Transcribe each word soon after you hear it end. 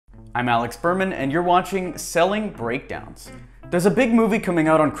I'm Alex Berman, and you're watching Selling Breakdowns. There's a big movie coming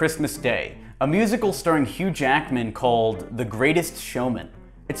out on Christmas Day, a musical starring Hugh Jackman called The Greatest Showman.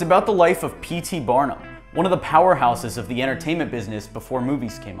 It's about the life of P.T. Barnum, one of the powerhouses of the entertainment business before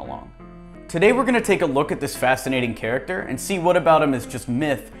movies came along. Today we're going to take a look at this fascinating character and see what about him is just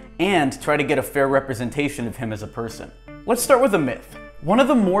myth and try to get a fair representation of him as a person. Let's start with a myth. One of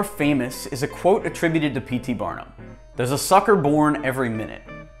the more famous is a quote attributed to P.T. Barnum. "There's a sucker born every minute."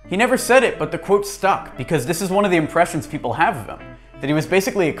 He never said it, but the quote stuck because this is one of the impressions people have of him, that he was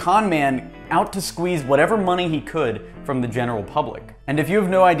basically a con man out to squeeze whatever money he could from the general public. And if you have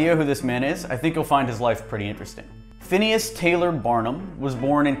no idea who this man is, I think you'll find his life pretty interesting. Phineas Taylor Barnum was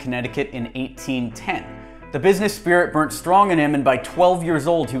born in Connecticut in 1810. The business spirit burnt strong in him, and by 12 years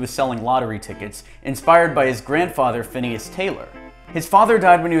old he was selling lottery tickets, inspired by his grandfather Phineas Taylor. His father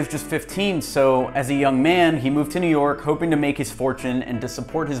died when he was just 15, so as a young man, he moved to New York hoping to make his fortune and to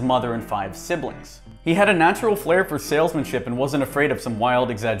support his mother and 5 siblings. He had a natural flair for salesmanship and wasn't afraid of some wild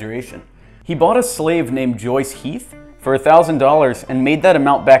exaggeration. He bought a slave named Joyce Heath for $1,000 and made that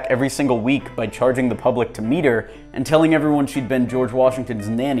amount back every single week by charging the public to meet her and telling everyone she'd been George Washington's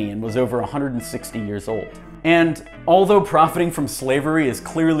nanny and was over 160 years old. And although profiting from slavery is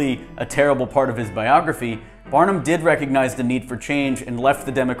clearly a terrible part of his biography, Barnum did recognize the need for change and left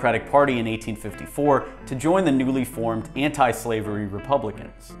the Democratic Party in 1854 to join the newly formed anti-slavery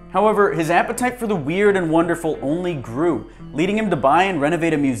Republicans. However, his appetite for the weird and wonderful only grew, leading him to buy and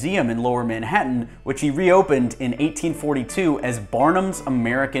renovate a museum in Lower Manhattan, which he reopened in 1842 as Barnum's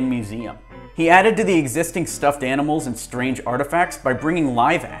American Museum. He added to the existing stuffed animals and strange artifacts by bringing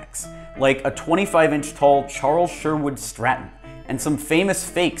live acts, like a 25-inch tall Charles Sherwood Stratton, and some famous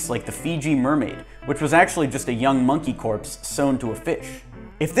fakes like the Fiji mermaid, which was actually just a young monkey corpse sewn to a fish.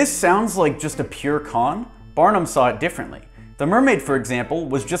 If this sounds like just a pure con, Barnum saw it differently. The mermaid, for example,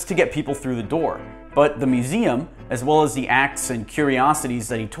 was just to get people through the door, but the museum, as well as the acts and curiosities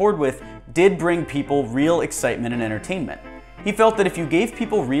that he toured with, did bring people real excitement and entertainment. He felt that if you gave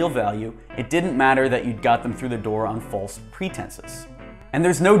people real value, it didn't matter that you'd got them through the door on false pretenses. And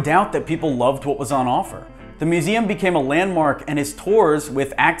there's no doubt that people loved what was on offer. The museum became a landmark, and his tours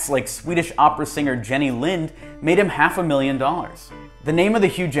with acts like Swedish opera singer Jenny Lind made him $500,000. The name of the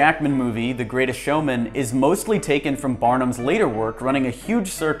Hugh Jackman movie, The Greatest Showman, is mostly taken from Barnum's later work running a huge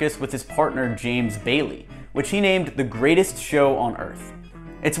circus with his partner James Bailey, which he named The Greatest Show on Earth.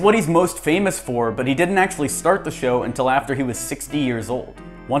 It's what he's most famous for, but he didn't actually start the show until after he was 60 years old.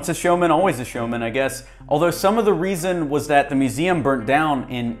 Once a showman, always a showman, I guess, although some of the reason was that the museum burnt down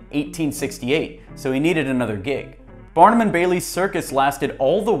in 1868, so he needed another gig. Barnum and Bailey's circus lasted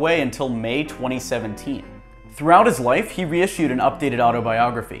all the way until May 2017. Throughout his life, he reissued an updated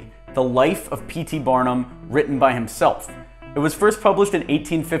autobiography, The Life of P.T. Barnum, written by himself. It was first published in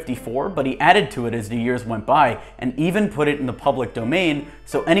 1854, but he added to it as the years went by and even put it in the public domain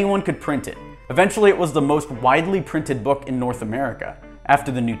so anyone could print it. Eventually, it was the most widely printed book in North America,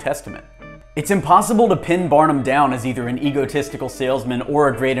 after the New Testament. It's impossible to pin Barnum down as either an egotistical salesman or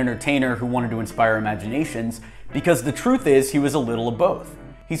a great entertainer who wanted to inspire imaginations, because the truth is he was a little of both.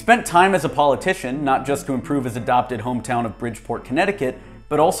 He spent time as a politician, not just to improve his adopted hometown of Bridgeport, Connecticut,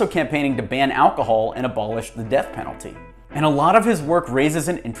 but also campaigning to ban alcohol and abolish the death penalty. And a lot of his work raises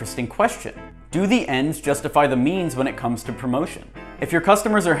an interesting question. Do the ends justify the means when it comes to promotion? If your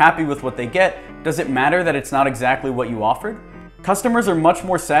customers are happy with what they get, does it matter that it's not exactly what you offered? Customers are much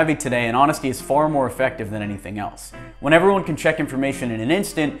more savvy today, and honesty is far more effective than anything else. When everyone can check information in an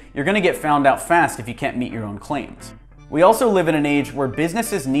instant, you're going to get found out fast if you can't meet your own claims. We also live in an age where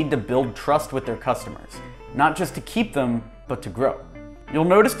businesses need to build trust with their customers, not just to keep them, but to grow. You'll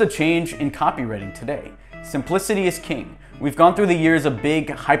notice the change in copywriting today. Simplicity is king. We've gone through the years of big,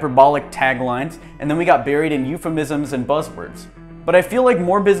 hyperbolic taglines, and then we got buried in euphemisms and buzzwords. But I feel like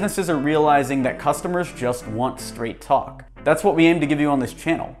more businesses are realizing that customers just want straight talk. That's what we aim to give you on this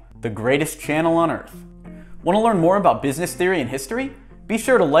channel, the greatest channel on earth. Want to learn more about business theory and history? Be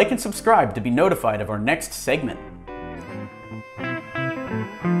sure to like and subscribe to be notified of our next segment.